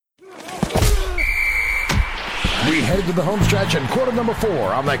We head to the home stretch in quarter number 4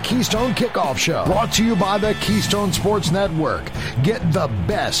 on the Keystone Kickoff Show. Brought to you by the Keystone Sports Network. Get the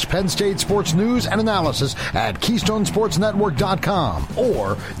best Penn State sports news and analysis at KeystoneSportsNetwork.com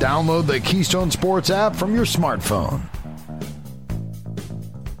or download the Keystone Sports app from your smartphone.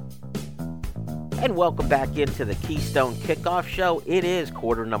 And welcome back into the Keystone Kickoff Show. It is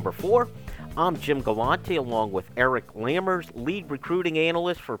quarter number 4. I'm Jim Galante along with Eric Lammers, lead recruiting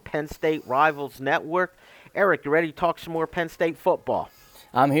analyst for Penn State Rivals Network. Eric, you ready to talk some more Penn State football?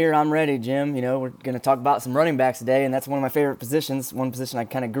 I'm here. I'm ready, Jim. You know, we're going to talk about some running backs today, and that's one of my favorite positions, one position I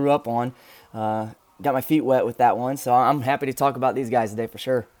kind of grew up on. Got my feet wet with that one, so I'm happy to talk about these guys today for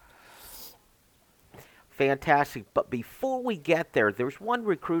sure. Fantastic. But before we get there, there's one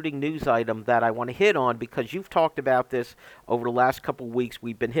recruiting news item that I want to hit on because you've talked about this over the last couple of weeks.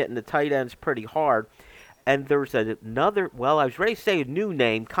 We've been hitting the tight ends pretty hard. And there's another, well, I was ready to say a new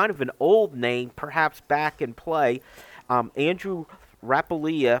name, kind of an old name, perhaps back in play. Andrew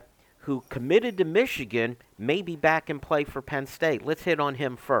Rapalia, who committed to Michigan, may be back in play for Penn State. Let's hit on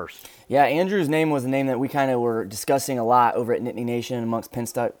him first. Yeah, Andrew's name was a name that we kind of were discussing a lot over at Nittany Nation amongst Penn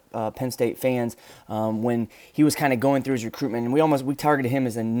State fans when he was kind of going through his recruitment. And we targeted him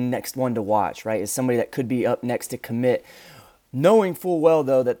as the next one to watch, right, as somebody that could be up next to commit. Knowing full well,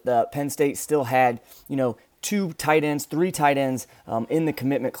 though, that Penn State still had, 3 tight ends in the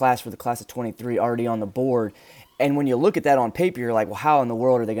commitment class for the class of 23 already on the board. And when you look at that on paper, you're like, well, how in the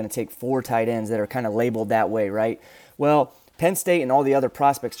world are they going to take 4 tight ends that are kind of labeled that way, right? Well, Penn State and all the other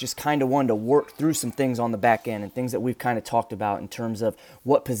prospects just kind of wanted to work through some things on the back end and things that we've kind of talked about in terms of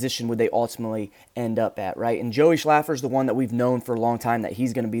what position would they ultimately end up at, right? And Joey Schlaffer's the one that we've known for a long time that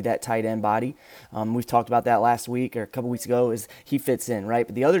he's going to be that tight end body. We've talked about that last week or a couple weeks ago is he fits in, right?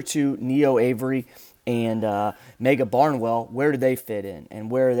 But the other 2, Neo Avery and Mega Barnwell, where do they fit in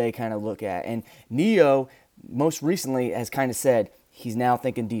and where do they kind of look at? And Neo most recently has kind of said he's now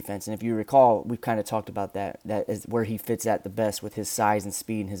thinking defense. And if you recall, we've kind of talked about that is where he fits at the best with his size and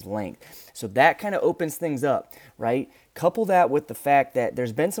speed and his length. So that kind of opens things up, right? Couple that with the fact that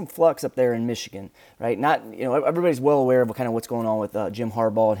there's been some flux up there in Michigan, right? Not, everybody's well aware of kind of what's going on with Jim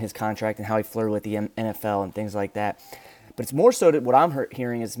Harbaugh and his contract and how he flirted with the NFL and things like that. But it's more so that what I'm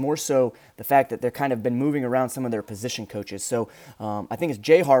hearing is more so the fact that they're kind of been moving around some of their position coaches. So I think it's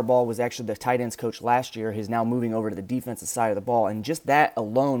Jay Harbaugh was actually the tight ends coach last year. He's now moving over to the defensive side of the ball. And just that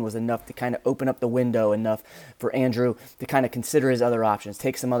alone was enough to kind of open up the window enough for Andrew to kind of consider his other options,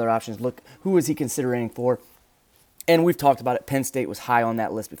 take some other options, look who is he considering for. And we've talked about it. Penn State was high on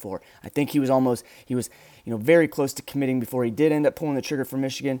that list before. I think he was very close to committing before he did end up pulling the trigger for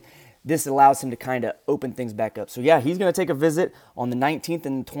Michigan. This allows him to kind of open things back up. So, yeah, he's going to take a visit on the 19th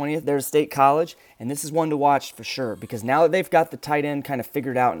and 20th there to State College, and this is one to watch for sure because now that they've got the tight end kind of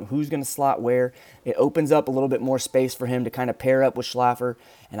figured out and who's going to slot where, it opens up a little bit more space for him to kind of pair up with Schlaffer,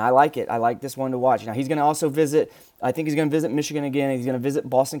 and I like it. I like this one to watch. Now, he's going to also visit – I think he's going to visit Michigan again. He's going to visit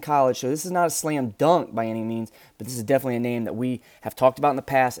Boston College, so this is not a slam dunk by any means, but this is definitely a name that we have talked about in the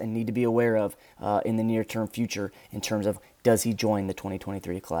past and need to be aware of in the near-term future in terms of does he join the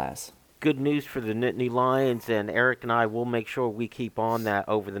 2023 class. Good news for the Nittany Lions, and Eric and I will make sure we keep on that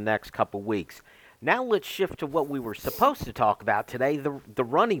over the next couple weeks. Now let's shift to what we were supposed to talk about today, the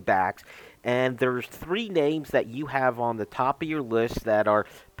running backs. And there's 3 names that you have on the top of your list that are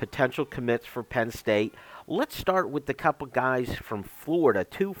potential commits for Penn State. Let's start with the couple guys from Florida,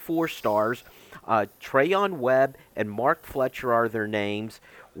 2 4-stars. Trayon Webb and Mark Fletcher are their names.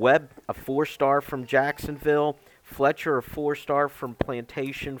 Webb, a 4-star from Jacksonville. Fletcher, a 4-star from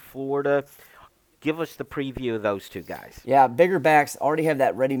Plantation, Florida. Give us the preview of those 2 guys. Yeah, bigger backs already have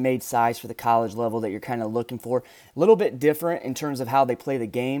that ready-made size for the college level that you're kind of looking for. A little bit different in terms of how they play the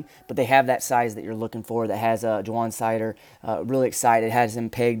game, but they have that size that you're looking for that has Juwan Sider really excited, has him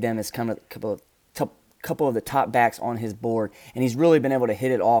pegged them as kind of a couple of the top backs on his board, and he's really been able to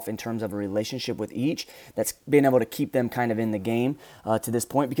hit it off in terms of a relationship with each that's been able to keep them kind of in the game to this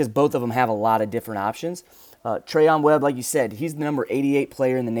point because both of them have a lot of different options. Trayon Webb, like you said, he's the number 88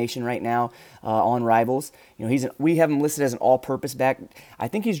 player in the nation right now on Rivals. We have him listed as an all-purpose back. I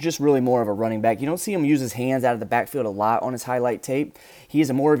think he's just really more of a running back. You don't see him use his hands out of the backfield a lot on his highlight tape. He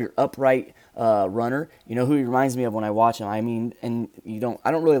is more of your upright runner. You know who he reminds me of when I watch him? I mean,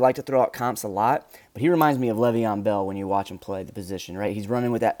 I don't really like to throw out comps a lot, but he reminds me of Le'Veon Bell when you watch him play the position, right? He's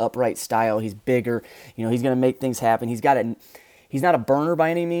running with that upright style. He's bigger. He's going to make things happen. He's not a burner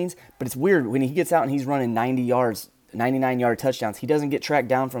by any means, but it's weird when he gets out and he's running 90 yards, 99-yard touchdowns. He doesn't get tracked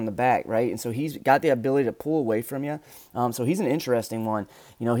down from the back, right? And so he's got the ability to pull away from you. So he's an interesting one.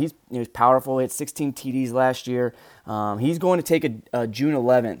 He's powerful. He had 16 TDs last year. He's going to take a June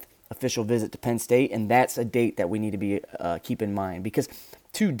 11th, a official visit to Penn State, and that's a date that we need to be keep in mind, because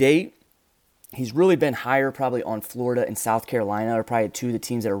to date, he's really been higher probably on Florida and South Carolina are probably two of the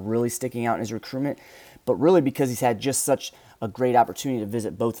teams that are really sticking out in his recruitment, but really because he's had just such a great opportunity to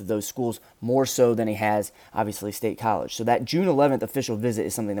visit both of those schools, more so than he has, obviously, State College. So that June 11th official visit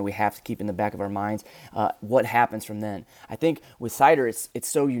is something that we have to keep in the back of our minds. What happens from then? I think with Sider, it's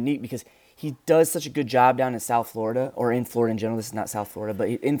so unique because he does such a good job down in South Florida, or in Florida in general. This is not South Florida, but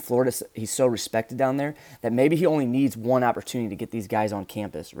in Florida, he's so respected down there that maybe he only needs one opportunity to get these guys on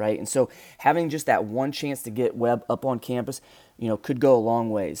campus, right? And so having just that one chance to get Webb up on campus, could go a long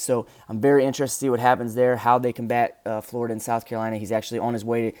way. So I'm very interested to see what happens there, how they combat Florida and South Carolina. He's actually on his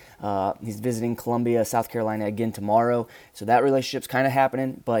way. He's visiting Columbia, South Carolina again tomorrow. So that relationship's kind of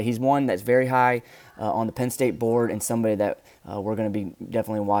happening, but he's one that's very high on the Penn State board and somebody that we're going to be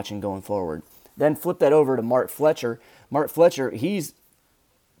definitely watching going forward. Then flip that over to Mark Fletcher. Mark Fletcher, he's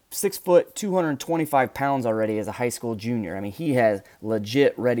 6 foot, 225 pounds already as a high school junior. I mean, he has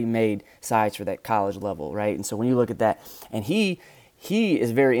legit ready-made size for that college level, right? And so when you look at that, and he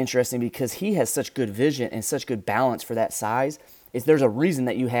is very interesting because he has such good vision and such good balance for that size. There's a reason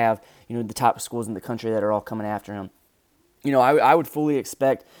that you have, the top schools in the country that are all coming after him. I would fully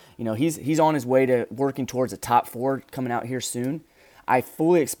expect, he's on his way to working towards a top 4 coming out here soon. I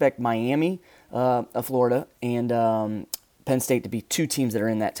fully expect Miami of Florida and Penn State to be 2 teams that are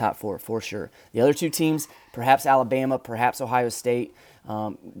in that top 4 for sure. The other 2 teams, perhaps Alabama, perhaps Ohio State,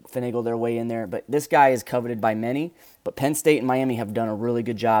 finagle their way in there. But this guy is coveted by many. But Penn State and Miami have done a really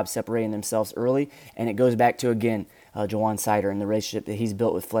good job separating themselves early. And it goes back to, again, Jawan Sider and the relationship that he's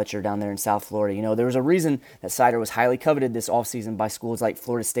built with Fletcher down there in South Florida. There was a reason that Sider was highly coveted this offseason by schools like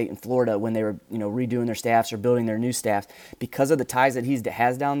Florida State and Florida when they were, redoing their staffs or building their new staffs because of the ties that he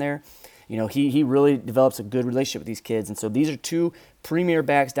has down there. He really develops a good relationship with these kids. And so these are 2 premier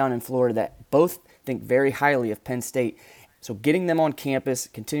backs down in Florida that both think very highly of Penn State. So getting them on campus,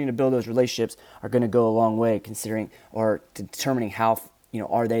 continuing to build those relationships are going to go a long way considering or determining how,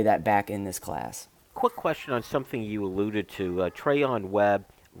 are they that back in this class. Quick question on something you alluded to. Trayon Webb,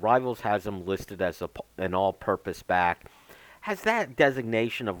 Rivals has him listed as an all-purpose back. Has that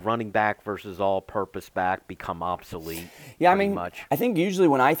designation of running back versus all-purpose back become obsolete? Yeah, I think usually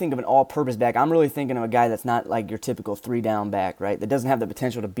when I think of an all-purpose back, I'm really thinking of a guy that's not like your typical 3-down back, right? That doesn't have the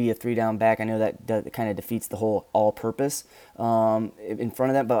potential to be a 3-down back. I know that kind of defeats the whole all-purpose in front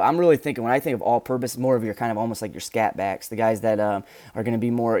of that, but I'm really thinking, when I think of all-purpose, more of your kind of almost like your scat backs, the guys that are going to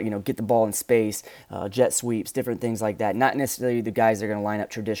be more, get the ball in space, jet sweeps, different things like that. Not necessarily the guys that are going to line up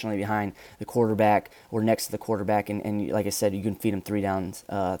traditionally behind the quarterback or next to the quarterback, and like I said, you can feed him 3 downs,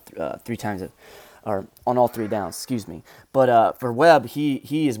 3 times, or on all 3 downs, excuse me. But for Webb,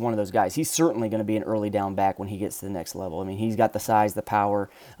 he is one of those guys. He's certainly going to be an early down back when he gets to the next level. I mean, he's got the size, the power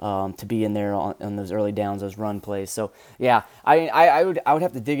to be in there on those early downs, those run plays. So yeah, I would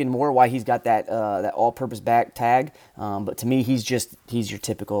have to dig in more why he's got that all-purpose back tag. But to me, he's your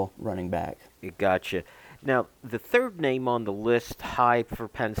typical running back. Gotcha. Now, the third name on the list, high for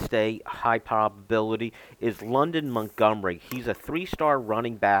Penn State, high probability, is London Montgomery. He's a 3-star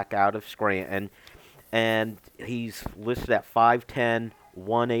running back out of Scranton, and he's listed at 5'10",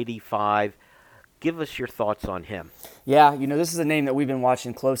 185. Give us your thoughts on him. Yeah, this is a name that we've been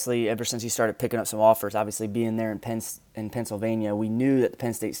watching closely ever since he started picking up some offers. Obviously, being there in Pennsylvania, we knew that the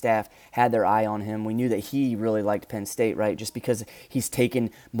Penn State staff had their eye on him. We knew that he really liked Penn State, right, just because he's taken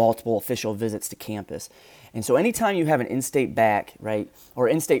multiple official visits to campus. And so anytime you have an in-state back, right, or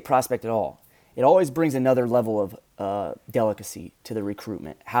in-state prospect at all, it always brings another level of delicacy to the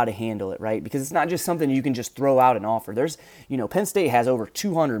recruitment, how to handle it, right? Because it's not just something you can just throw out an offer. There's, Penn State has over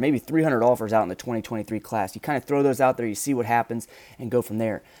 200, maybe 300 offers out in the 2023 class. You kind of throw those out there, you see what happens, and go from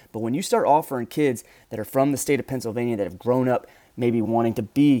there. But when you start offering kids that are from the state of Pennsylvania that have grown up maybe wanting to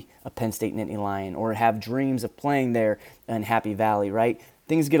be a Penn State Nittany Lion or have dreams of playing there in Happy Valley, right?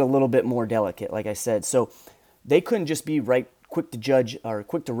 Things get a little bit more delicate, like I said. So they couldn't just be quick to judge or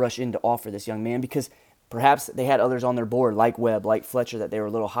quick to rush in to offer this young man because perhaps they had others on their board like Webb, like Fletcher that they were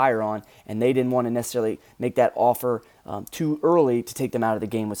a little higher on, and they didn't want to necessarily make that offer too early to take them out of the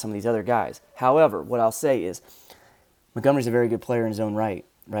game with some of these other guys. However, what I'll say is Montgomery's a very good player in his own right?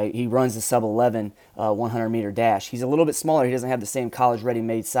 He runs the sub-11 100-meter dash. He's a little bit smaller. He doesn't have the same college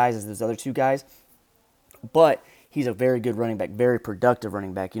ready-made size as those other 2 guys, but he's a very good running back, very productive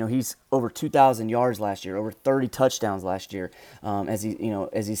running back. He's over 2,000 yards last year, over 30 touchdowns last year, as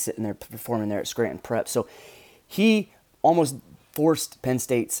he's sitting there performing there at Scranton Prep. So he almost forced Penn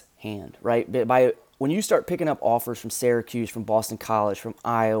State's hand, right? When you start picking up offers from Syracuse, from Boston College, from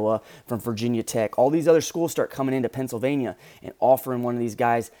Iowa, from Virginia Tech, all these other schools start coming into Pennsylvania and offering one of these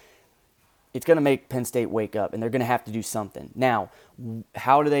guys it's going to make Penn State wake up, and they're going to have to do something. Now,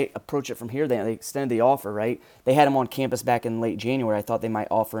 how do they approach it from here? They extended the offer, right? They had him on campus back in late January. I thought they might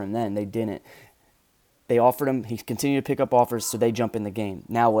offer him then. They didn't. They offered him. He continued to pick up offers, so they jump in the game.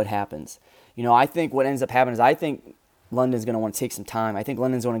 Now what happens? I think what ends up happening is I think London's going to want to take some time. I think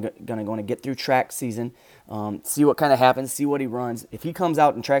London's going to get through track season, see what kind of happens, see what he runs. If he comes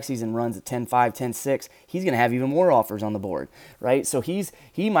out in track season runs at 10.5, 10.6, he's going to have even more offers on the board, right? So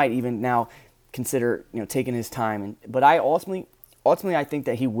he might even now consider taking his time. But I ultimately I think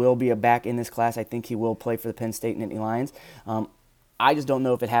that he will be back in this class. I think he will play for the Penn State Nittany Lions. I just don't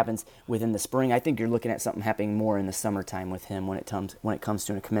know if it happens within the spring. I think you're looking at something happening more in the summertime with him when it comes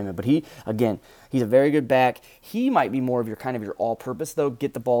to a commitment. But he's a very good back. He might be more of your all-purpose though.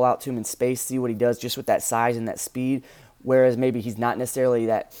 Get the ball out to him in space, see what he does just with that size and that speed. Whereas maybe he's not necessarily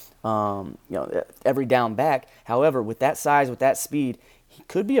that every down back. However, with that size, with that speed, he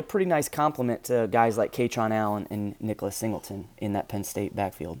could be a pretty nice complement to guys like Kaytron Allen and Nicholas Singleton in that Penn State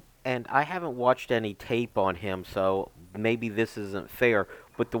backfield. And I haven't watched any tape on him, so maybe this isn't fair,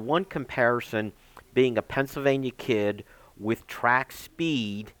 but the one comparison being a Pennsylvania kid with track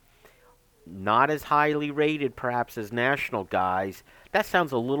speed, not as highly rated perhaps as national guys, that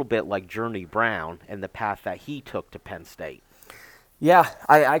sounds a little bit like Journey Brown and the path that he took to Penn State. Yeah,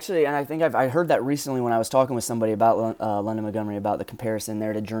 I think I heard that recently when I was talking with somebody about London Montgomery about the comparison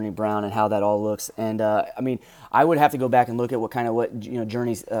there to Journey Brown and how that all looks. And I would have to go back and look at what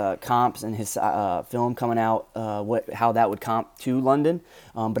Journey's comps and his film coming out, how that would comp to London.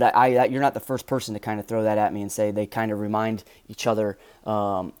 But you're not the first person to kind of throw that at me and say they kind of remind each other,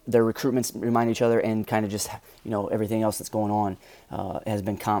 their recruitments remind each other, and kind of just everything else that's going on has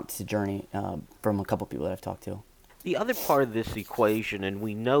been comped to Journey from a couple people that I've talked to. The other part of this equation, and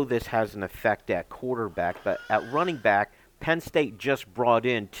we know this has an effect at quarterback, but at running back, Penn State just brought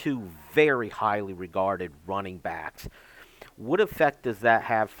in two very highly regarded running backs. What effect does that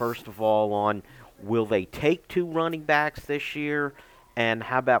have, first of all, on will they take two running backs this year? And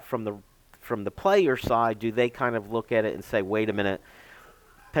how about from the player side, do they kind of look at it and say, wait a minute,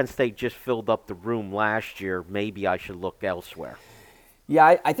 Penn State just filled up the room last year, maybe I should look elsewhere?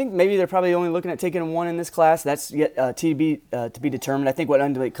 Yeah, I think maybe they're probably only looking at taking one in this class. That's yet to be determined. I think what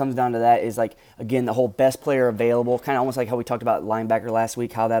it comes down to that is, again, the whole best player available, kind of almost like how we talked about linebacker last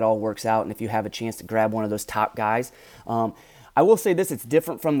week, how that all works out, and if you have a chance to grab one of those top guys. I will say this, it's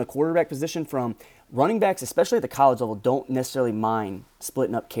different from the quarterback position. From running backs, especially at the college level, don't necessarily mind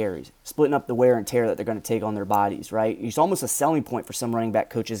splitting up carries, splitting up the wear and tear that they're going to take on their bodies, right? It's almost a selling point for some running back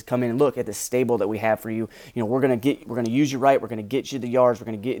coaches. Come in and look at this stable that we have for you. We're going to use you right. We're going to get you the yards. We're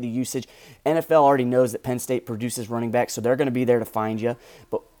going to get you the usage. NFL already knows that Penn State produces running backs, so they're going to be there to find you.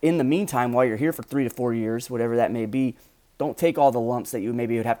 But in the meantime, while you're here for 3 to 4 years, whatever that may be, don't take all the lumps that you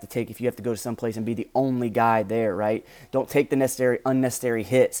maybe would have to take if you have to go to some place and be the only guy there, right? Don't take the unnecessary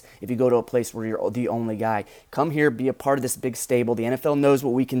hits if you go to a place where you're the only guy. Come here, be a part of this big stable. The NFL knows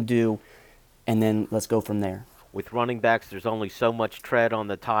what we can do, and then let's go from there. With running backs, there's only so much tread on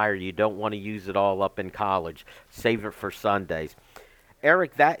the tire. You don't want to use it all up in college. Save it for Sundays.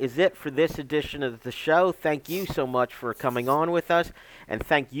 Eric, that is it for this edition of the show. Thank you so much for coming on with us, and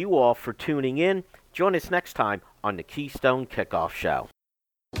thank you all for tuning in. Join us next time on the Keystone Kickoff Show.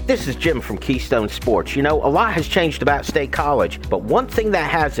 This is Jim from Keystone Sports. A lot has changed about State College, but one thing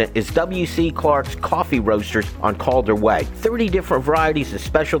that hasn't is W.C. Clark's Coffee Roasters on Calder Way. 30 different varieties of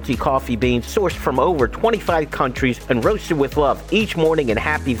specialty coffee beans sourced from over 25 countries and roasted with love each morning in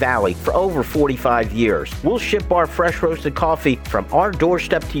Happy Valley for over 45 years. We'll ship our fresh roasted coffee from our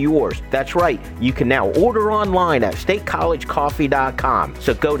doorstep to yours. That's right, you can now order online at statecollegecoffee.com.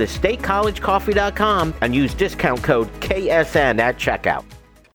 So go to statecollegecoffee.com and use discount code KSN at checkout.